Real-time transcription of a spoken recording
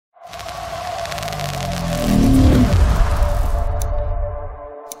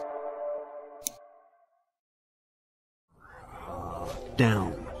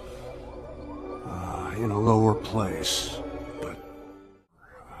down. In a lower place, but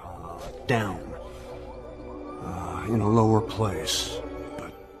down. In a lower place,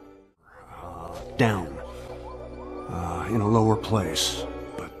 but down. In a lower place,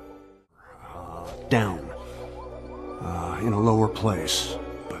 but down. In a lower place,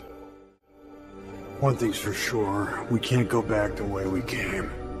 but one thing's for sure, we can't go back the way we came.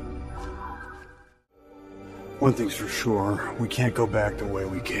 One thing's for sure, we can't go back the way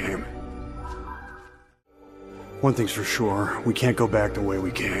we came. One thing's for sure, we can't go back the way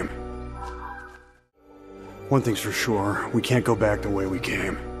we came. One thing's for sure, we can't go back the way we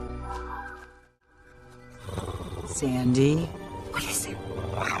came. Sandy? What is it?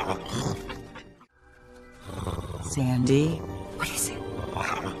 Sandy? What is it?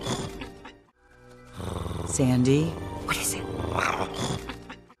 Sandy? What is it?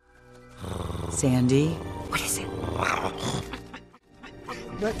 Sandy? What is it?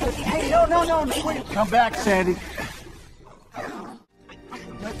 Hey, no, wait, come back, Sandy.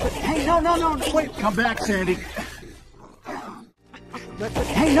 Hey, no, wait, come back, Sandy.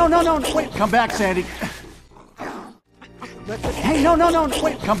 Hey, no, wait, come back, Sandy. Hey, no,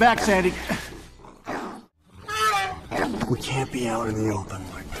 wait, come back, Sandy. We can't be out in the open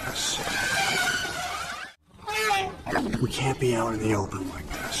like this. We can't be out in the open like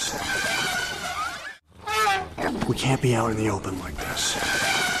this. We can't be out in the open like this.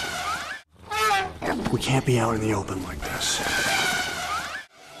 We can't be out in the open like this.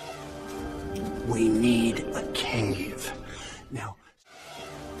 We need a cave. Now,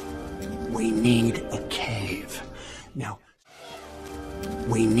 we need a cave. Now,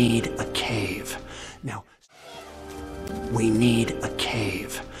 we need a cave. Now, we need a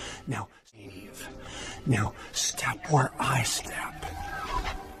cave. Now, cave. Now, step where I step.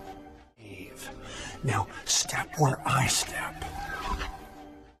 Cave. Now, step where I step.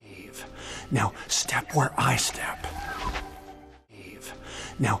 Cave. Now, step where I step. Cave.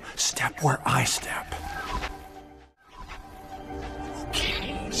 Now, step where I step.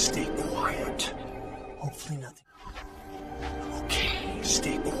 Okay, stay quiet. Hopefully nothing. Okay,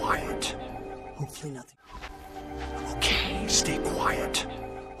 stay quiet. Hopefully nothing. Okay, stay quiet.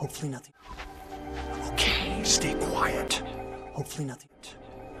 Hopefully nothing. Okay, stay quiet. Hopefully nothing.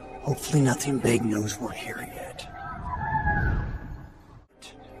 Hopefully nothing big knows we're here yet.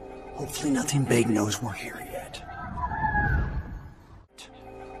 Hopefully nothing big knows we're here yet.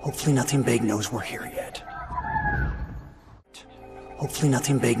 Hopefully nothing big knows we're here yet. Hopefully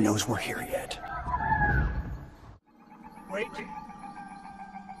nothing big knows we're here yet. Wait.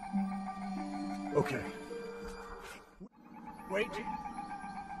 Okay. Wait.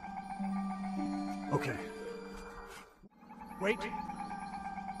 Okay. Wait.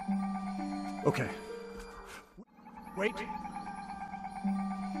 Okay. Wait.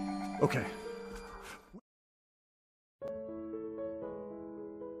 Okay.